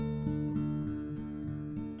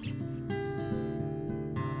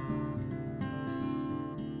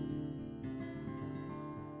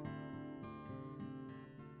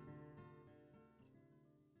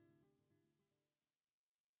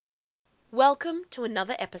Welcome to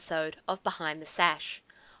another episode of Behind the Sash.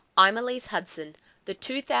 I'm Elyse Hudson, the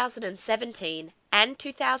 2017 and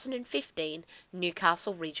 2015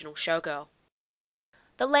 Newcastle Regional Showgirl.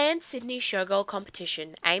 The Land Sydney Showgirl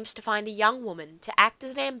competition aims to find a young woman to act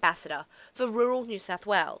as an ambassador for rural New South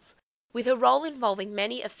Wales, with her role involving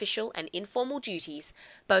many official and informal duties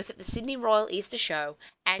both at the Sydney Royal Easter Show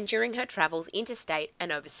and during her travels interstate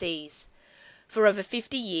and overseas. For over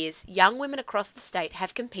 50 years, young women across the state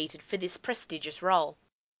have competed for this prestigious role.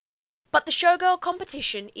 But the Showgirl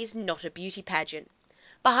competition is not a beauty pageant.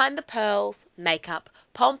 Behind the pearls, makeup,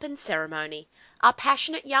 pomp and ceremony are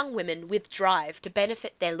passionate young women with drive to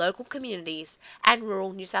benefit their local communities and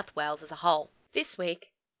rural New South Wales as a whole. This week,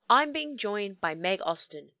 I'm being joined by Meg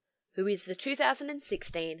Austin, who is the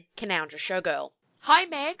 2016 Canowindra Showgirl. Hi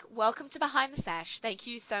Meg, welcome to Behind the Sash. Thank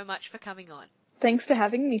you so much for coming on. Thanks for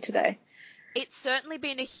having me today. It's certainly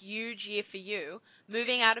been a huge year for you,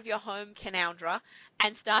 moving out of your home, Canowindra,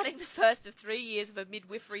 and starting the first of 3 years of a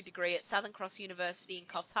midwifery degree at Southern Cross University in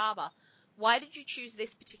Coffs Harbour. Why did you choose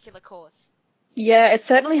this particular course? Yeah, it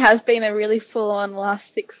certainly has been a really full-on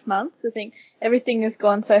last 6 months. I think everything has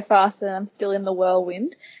gone so fast and I'm still in the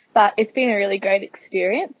whirlwind, but it's been a really great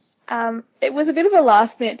experience. It was a bit of a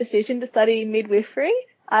last-minute decision to study midwifery.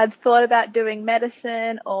 I'd thought about doing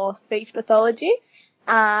medicine or speech pathology,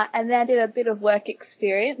 and then I did a bit of work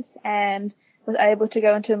experience and was able to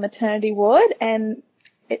go into a maternity ward, and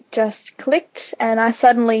it just clicked and I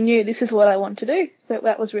suddenly knew this is what I want to do. So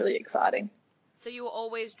that was really exciting. So you were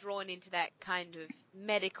always drawn into that kind of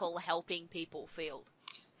medical helping people field?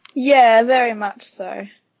 Yeah, very much so.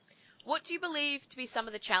 What do you believe to be some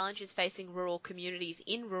of the challenges facing rural communities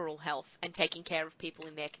in rural health and taking care of people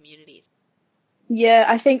in their communities? Yeah,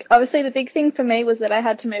 I think obviously the big thing for me was that I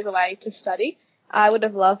had to move away to study. I would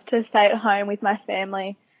have loved to stay at home with my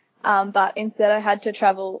family, but instead I had to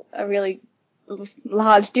travel a really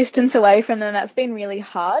large distance away from them. That's been really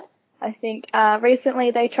hard. I think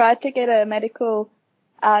recently they tried to get a medical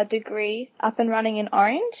degree up and running in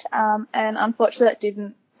Orange, and unfortunately that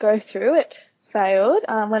didn't go through. It failed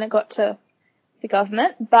when it got to the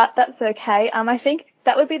government, but that's okay. I think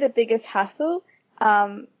that would be the biggest hassle,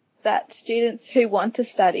 that students who want to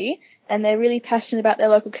study and they're really passionate about their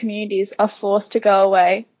local communities are forced to go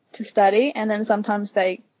away to study, and then sometimes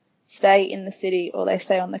they stay in the city or they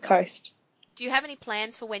stay on the coast. Do you have any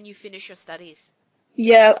plans for when you finish your studies?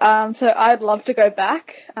 Yeah, so I'd love to go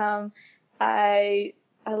back. I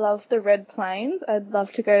love the Red Plains. I'd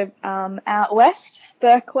love to go out west,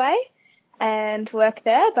 Burke Way, and work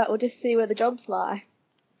there, but we'll just see where the jobs lie.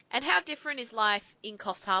 And how different is life in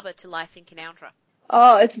Coffs Harbour to life in Canowindra?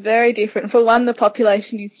 Oh, it's very different. For one, the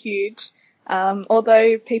population is huge.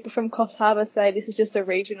 Although people from Coffs Harbour say this is just a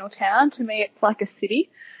regional town, to me it's like a city.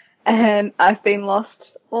 And I've been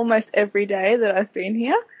lost almost every day that I've been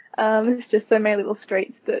here. There's just so many little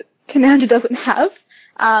streets that Canowindra doesn't have.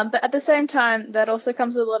 But at the same time, that also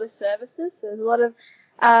comes with a lot of services. So there's a lot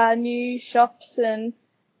of new shops and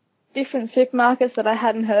different supermarkets that I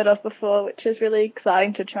hadn't heard of before, which is really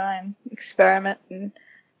exciting to try and experiment and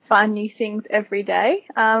find new things every day.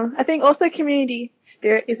 I think also community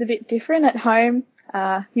spirit is a bit different at home.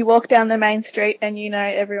 You walk down the main street and you know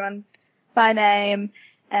everyone by name,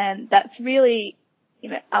 and that's really,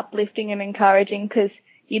 uplifting and encouraging because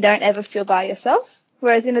you don't ever feel by yourself.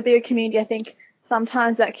 Whereas in a bigger community, I think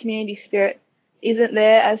sometimes that community spirit isn't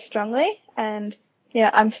there as strongly, and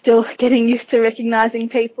I'm still getting used to recognizing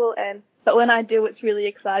people, but when I do, it's really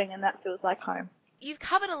exciting and that feels like home. You've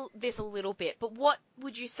covered this a little bit, but what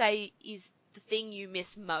would you say is the thing you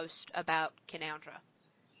miss most about Canowindra?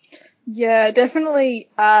 Yeah, definitely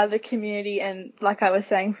the community and, like I was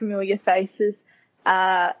saying, familiar faces.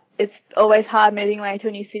 It's always hard moving away to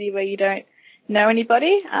a new city where you don't know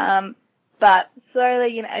anybody. But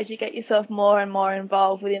slowly, as you get yourself more and more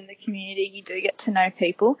involved within the community, you do get to know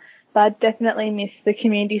people. But I definitely miss the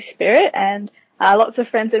community spirit and lots of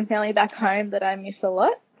friends and family back home that I miss a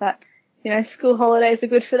lot. But school holidays are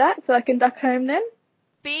good for that, so I can duck home then.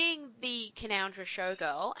 Being the Canowindra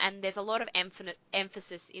Showgirl, and there's a lot of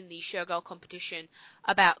emphasis in the Showgirl competition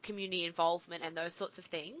about community involvement and those sorts of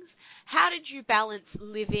things, how did you balance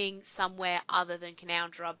living somewhere other than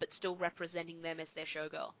Canowindra but still representing them as their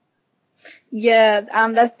Showgirl? Yeah,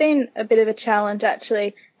 that's been a bit of a challenge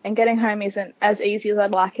actually, and getting home isn't as easy as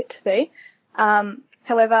I'd like it to be.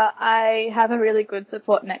 However, I have a really good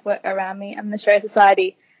support network around me, and the Show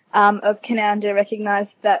Society of Canowindra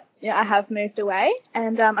recognised that I have moved away,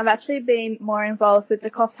 and I've actually been more involved with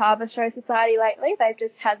the Coffs Harbour Show Society lately. They've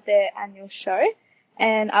just had their annual show,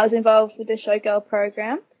 and I was involved with the Showgirl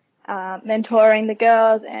program, mentoring the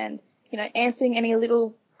girls and answering any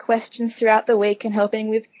little questions throughout the week and helping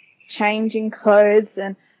with changing clothes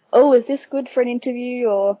and, oh, is this good for an interview,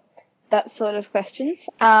 or that sort of questions.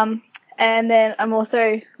 And then I'm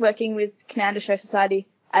also working with Canowindra Show Society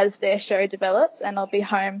as their show develops, and I'll be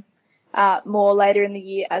home more later in the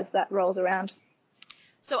year as that rolls around.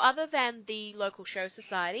 So other than the local show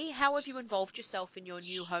society, how have you involved yourself in your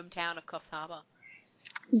new hometown of Coffs Harbour?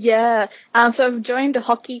 Yeah, so I've joined a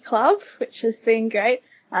hockey club, which has been great.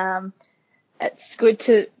 It's good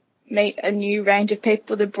to meet a new range of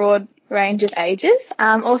people with a broad range of ages.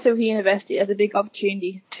 Also with university, there's a big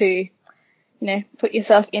opportunity to, put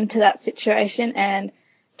yourself into that situation and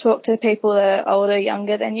talk to people that are older,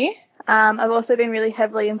 younger than you. I've also been really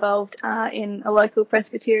heavily involved in a local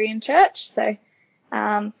Presbyterian church, so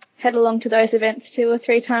head along to those events 2 or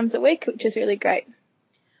 3 times a week, which is really great.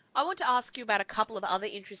 I want to ask you about a couple of other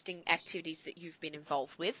interesting activities that you've been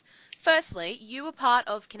involved with. Firstly, you were part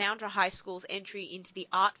of Canowindra High School's entry into the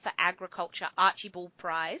Art for Agriculture Archibald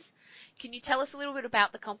Prize. Can you tell us a little bit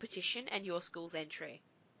about the competition and your school's entry?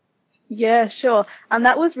 Yeah, sure.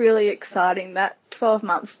 That was really exciting. That 12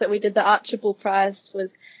 months that we did the Archibald Prize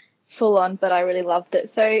was full on, but I really loved it.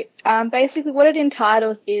 So basically what it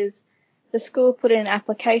entitles is the school put in an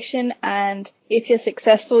application, and if you're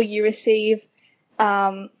successful, you receive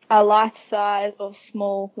a life-size or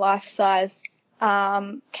small life-size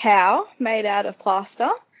cow made out of plaster,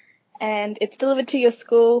 and it's delivered to your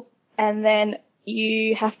school, and then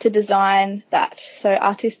you have to design that. So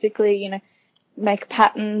artistically, make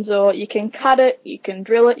patterns, or you can cut it, you can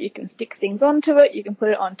drill it, you can stick things onto it, you can put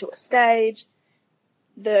it onto a stage.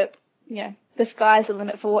 The sky's the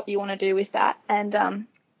limit for what you want to do with that. And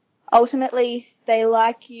ultimately, they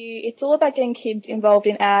like you. It's all about getting kids involved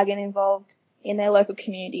in ag and involved in their local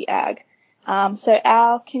community ag. So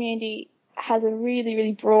our community has a really,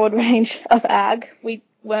 really broad range of ag. We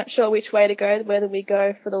weren't sure which way to go, whether we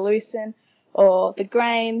go for the lucerne or the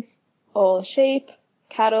grains or sheep,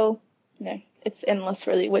 cattle. It's endless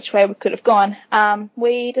really which way we could have gone.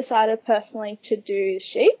 We decided personally to do the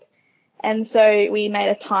sheep, and so we made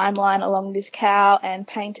a timeline along this cow and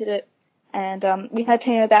painted it, and we had a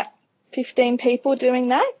team of about 15 people doing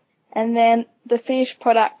that, and then the finished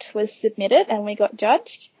product was submitted and we got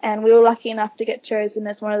judged, and we were lucky enough to get chosen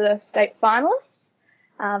as one of the state finalists.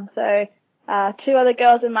 So 2 other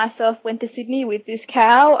girls and myself went to Sydney with this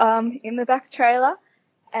cow in the back trailer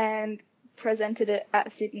and presented it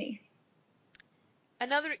at Sydney.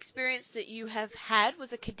 Another experience that you have had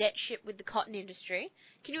was a cadetship with the cotton industry.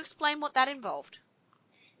 Can you explain what that involved?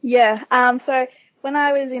 Yeah, so when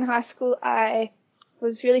I was in high school, I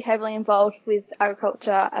was really heavily involved with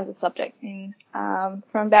agriculture as a subject from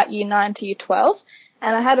about year 9 to year 12,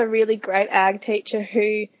 and I had a really great ag teacher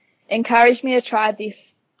who encouraged me to try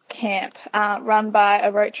this camp run by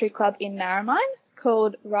a Rotary Club in Narromine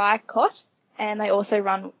called Rye Cot, and they also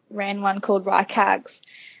ran one called Rye Cags.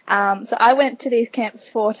 So I went to these camps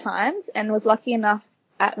 4 times and was lucky enough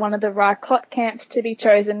at one of the Rye Cot camps to be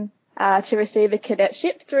chosen to receive a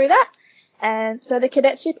cadetship through that. And so the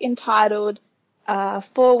cadetship entitled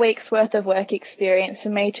 4 weeks worth of work experience for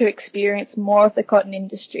me to experience more of the cotton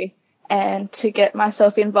industry and to get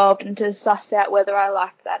myself involved and to suss out whether I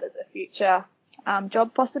liked that as a future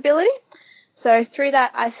job possibility. So through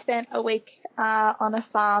that, I spent a week on a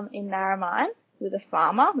farm in Narromine with a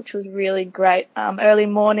farmer, which was really great. Early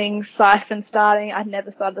morning, siphon starting. I'd never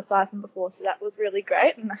started a siphon before, so that was really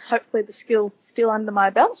great, and hopefully the skills still under my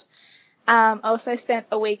belt. I also spent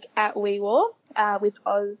a week at WeWar with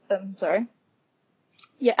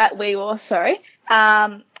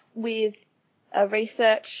with a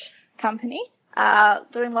research company,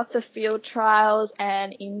 doing lots of field trials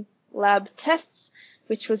and in-lab tests,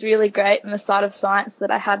 which was really great, and a side of science that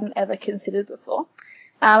I hadn't ever considered before.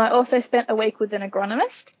 I also spent a week with an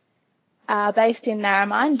agronomist based in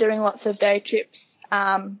Narromine, doing lots of day trips,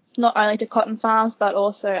 not only to cotton farms but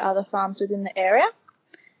also other farms within the area.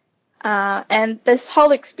 And this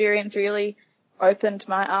whole experience really opened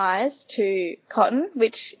my eyes to cotton,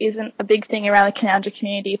 which isn't a big thing around the Canowindra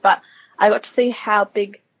community, but I got to see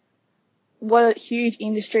what a huge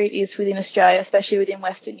industry it is within Australia, especially within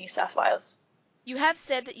Western New South Wales. You have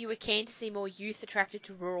said that you were keen to see more youth attracted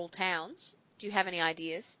to rural towns. Do you have any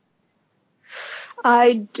ideas?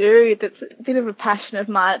 I do. That's a bit of a passion of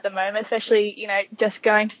mine at the moment, especially, just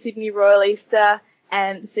going to Sydney Royal Easter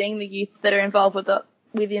and seeing the youth that are involved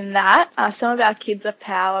within that. Some of our kids are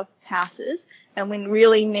powerhouses, and we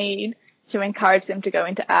really need to encourage them to go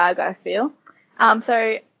into ag, I feel.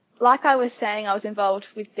 So like I was saying, I was involved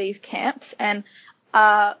with these camps, and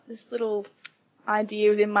this little idea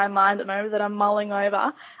within my mind at the moment that I'm mulling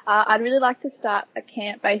over. I'd really like to start a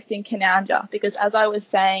camp based in Canowindra because, as I was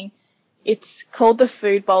saying, it's called the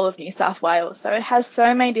Food Bowl of New South Wales. So it has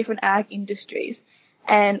so many different ag industries,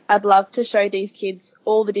 and I'd love to show these kids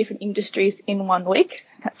all the different industries in 1 week.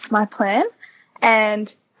 That's my plan.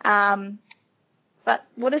 And but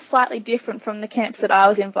what is slightly different from the camps that I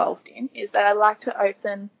was involved in is that I'd like to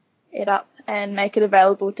open it up and make it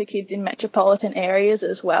available to kids in metropolitan areas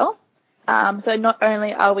as well. So not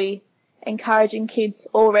only are we encouraging kids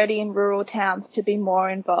already in rural towns to be more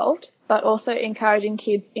involved, but also encouraging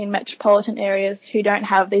kids in metropolitan areas who don't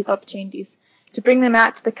have these opportunities to bring them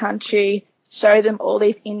out to the country, show them all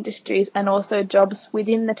these industries and also jobs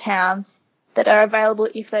within the towns that are available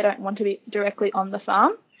if they don't want to be directly on the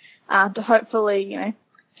farm, to hopefully,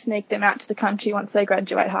 sneak them out to the country once they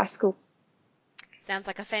graduate high school. Sounds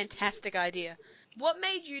like a fantastic idea. What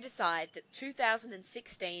made you decide that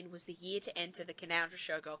 2016 was the year to enter the Canowindra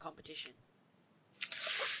Showgirl competition?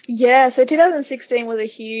 Yeah, so 2016 was a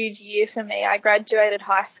huge year for me. I graduated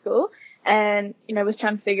high school and, was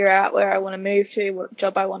trying to figure out where I want to move to, what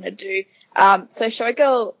job I want to do. So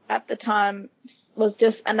Showgirl at the time was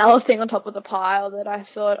just another thing on top of the pile that I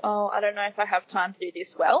thought, I don't know if I have time to do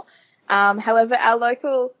this well. However, our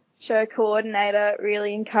local show coordinator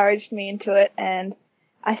really encouraged me into it, and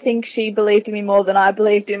I think she believed in me more than I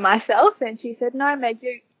believed in myself. And she said, no, Meg,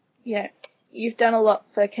 you've done a lot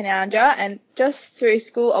for Canowindra, and just through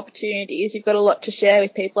school opportunities, you've got a lot to share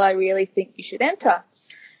with people. I really think you should enter.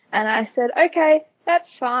 And I said, okay,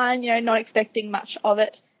 that's fine, not expecting much of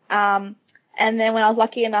it. And then when I was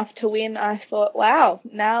lucky enough to win, I thought, wow,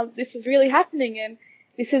 now this is really happening and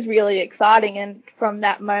this is really exciting. And from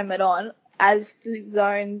that moment on, as the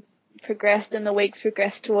zones progressed and the weeks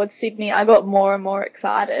progressed towards Sydney, I got more and more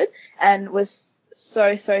excited and was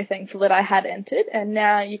so thankful that I had entered. And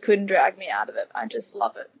now you couldn't drag me out of it. I just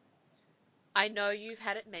love it. I know you've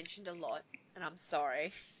had it mentioned a lot, and I'm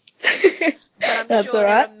sorry. But I'm That's sure all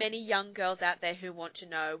right. there are many young girls out there who want to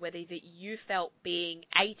know whether that you felt being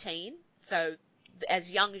 18, so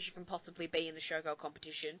as young as you can possibly be in the Showgirl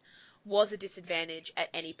competition, was a disadvantage at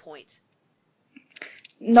any point.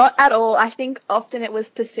 Not at all. I think often it was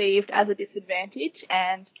perceived as a disadvantage,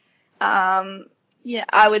 and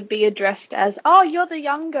I would be addressed as, oh, you're the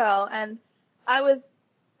young girl, and I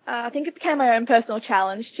think it became my own personal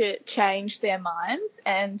challenge to change their minds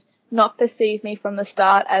and not perceive me from the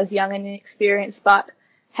start as young and inexperienced, but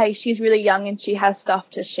hey, she's really young and she has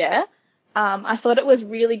stuff to share. I thought it was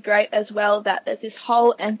really great as well that there's this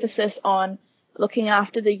whole emphasis on looking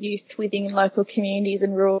after the youth within local communities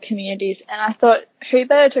and rural communities. And I thought, who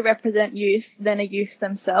better to represent youth than a youth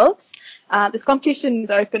themselves? This competition is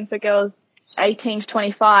open for girls 18 to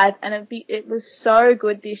 25, and it was so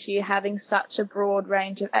good this year having such a broad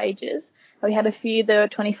range of ages. We had a few that were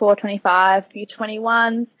 24, 25, a few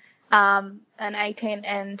 21s, an 18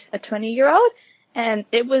 and a 20-year-old, and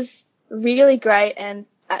it was really great, and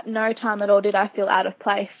at no time at all did I feel out of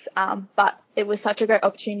place, but it was such a great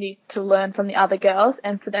opportunity to learn from the other girls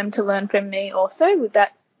and for them to learn from me also with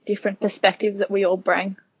that different perspectives that we all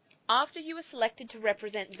bring. After you were selected to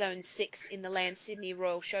represent Zone 6 in the Land Sydney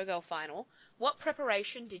Royal Showgirl final, what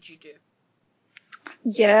preparation did you do?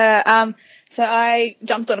 Yeah, so I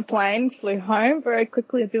jumped on a plane, flew home very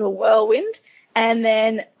quickly, a bit of a whirlwind, and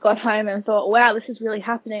then got home and thought, wow, this is really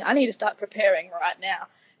happening. I need to start preparing right now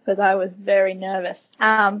because I was very nervous.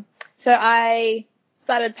 So I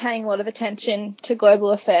started paying a lot of attention to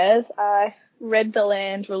global affairs. I read The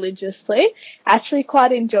Land religiously, actually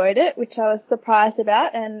quite enjoyed it, which I was surprised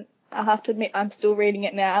about, and I have to admit I'm still reading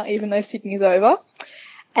it now, even though Sydney's over.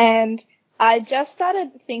 And I just started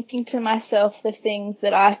thinking to myself the things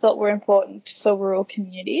that I thought were important for rural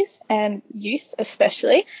communities and youth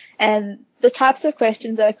especially, and the types of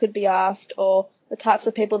questions that I could be asked or the types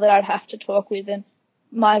of people that I'd have to talk with and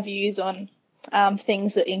my views on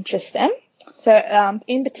things that interest them. So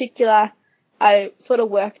in particular, I sort of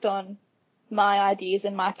worked on my ideas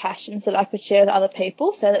and my passions that I could share with other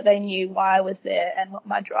people so that they knew why I was there and what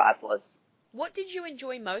my drive was. What did you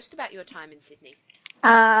enjoy most about your time in Sydney?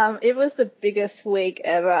 It was the biggest week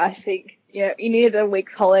ever. I think, you needed a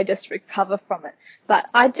week's holiday just to recover from it. But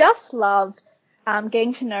I just loved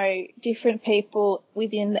getting to know different people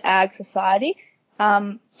within the ag society.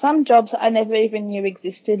 Some jobs I never even knew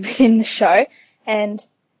existed within the show. And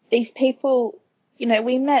these people,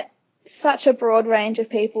 we met such a broad range of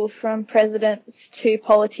people from presidents to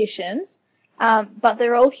politicians, but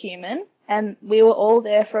they're all human. And we were all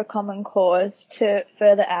there for a common cause to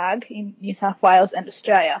further ag in New South Wales and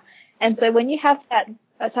Australia. And so when you have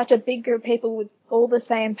such a big group of people with all the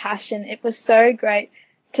same passion, it was so great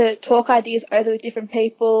to talk ideas over with different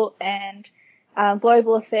people and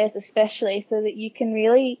global affairs especially, so that you can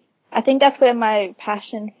really, I think that's where my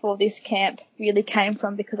passion for this camp really came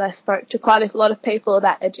from, because I spoke to quite a lot of people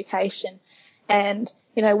about education and,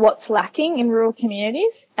 you know, what's lacking in rural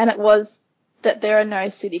communities. And it was that there are no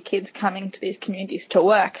city kids coming to these communities to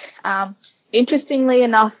work. Interestingly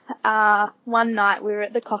enough, one night we were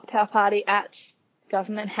at the cocktail party at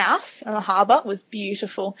Government House on the harbour. It was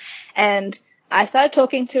beautiful. And I started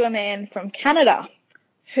talking to a man from Canada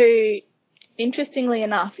who, interestingly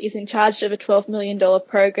enough, is in charge of a $12 million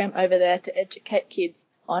program over there to educate kids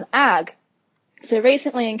on ag. So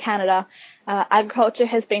recently in Canada, agriculture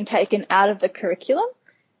has been taken out of the curriculum.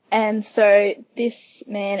 And so this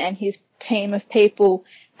man and his team of people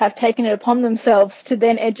have taken it upon themselves to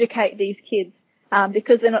then educate these kids,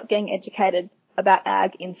 because they're not getting educated about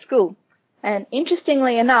ag in school. And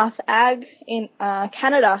interestingly enough, ag in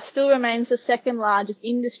Canada still remains the second largest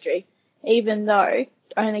industry, even though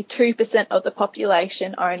only 2% of the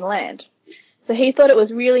population own land. So he thought it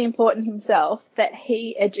was really important himself that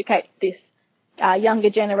he educate this younger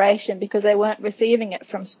generation, because they weren't receiving it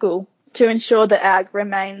from school, to ensure that ag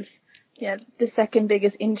remains, you know, the second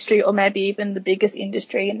biggest industry, or maybe even the biggest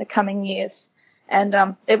industry in the coming years. And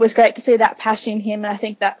it was great to see that passion in him, and I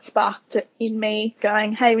think that sparked it in me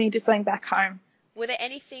going, hey, we need to do something back home. Were there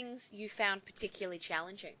any things you found particularly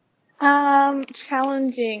challenging?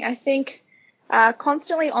 Challenging. I think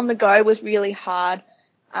constantly on the go was really hard.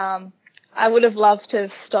 I would have loved to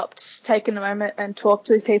have stopped, taken a moment and talked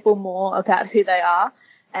to these people more about who they are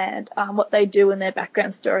and what they do in their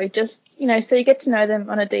background story, just, you know, so you get to know them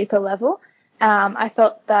on a deeper level. I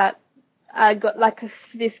felt that I got, like,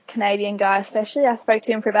 this Canadian guy especially, I spoke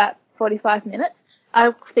to him for about 45 minutes.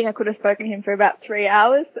 I think I could have spoken to him for about 3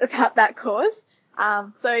 hours about that cause.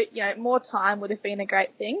 So, you know, more time would have been a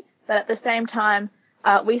great thing. But at the same time,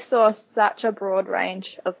 we saw such a broad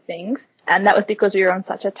range of things, and that was because we were on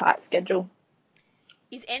such a tight schedule.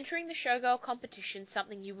 Is entering the Showgirl competition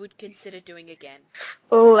something you would consider doing again?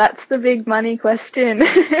 Oh, that's the big money question.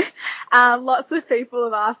 Lots of people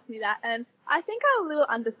have asked me that, and I think I'm a little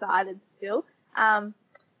undecided still. I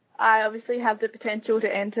obviously have the potential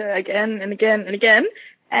to enter again and again and again,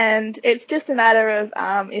 and it's just a matter of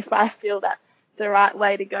if I feel that's the right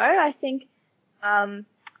way to go. I think,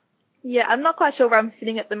 yeah, I'm not quite sure where I'm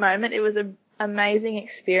sitting at the moment. It was an amazing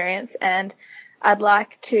experience, and I'd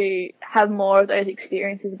like to have more of those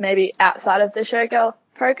experiences maybe outside of the Showgirl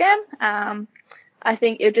program. I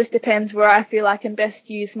think it just depends where I feel I can best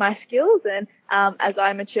use my skills, and as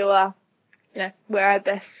I mature, you know, where I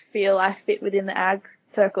best feel I fit within the ag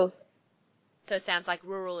circles. So it sounds like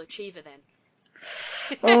rural achiever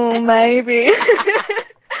then. Oh, maybe.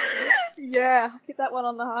 Yeah, keep that one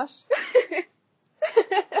on the hush.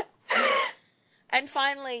 And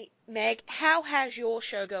finally, Meg, how has your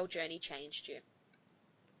Showgirl journey changed you?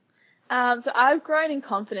 So I've grown in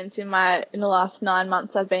confidence in the last 9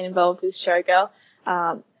 months I've been involved with Showgirl.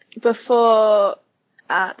 Before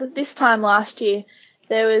this time last year,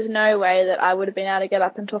 there was no way that I would have been able to get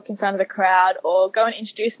up and talk in front of a crowd or go and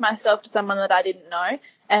introduce myself to someone that I didn't know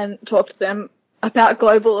and talk to them about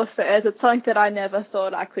global affairs. It's something that I never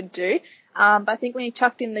thought I could do. But I think when you're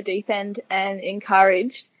chucked in the deep end and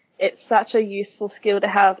encouraged, it's such a useful skill to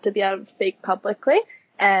have, to be able to speak publicly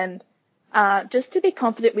and just to be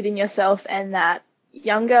confident within yourself. And that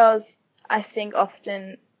young girls, I think,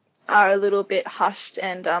 often are a little bit hushed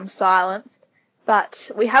and silenced,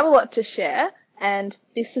 but we have a lot to share. And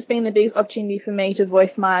this has been the biggest opportunity for me to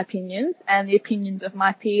voice my opinions and the opinions of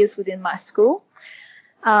my peers within my school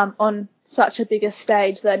on such a bigger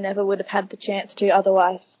stage that I never would have had the chance to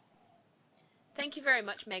otherwise. Thank you very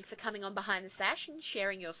much, Meg, for coming on Behind the Sash and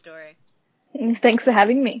sharing your story. Thanks for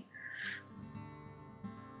having me.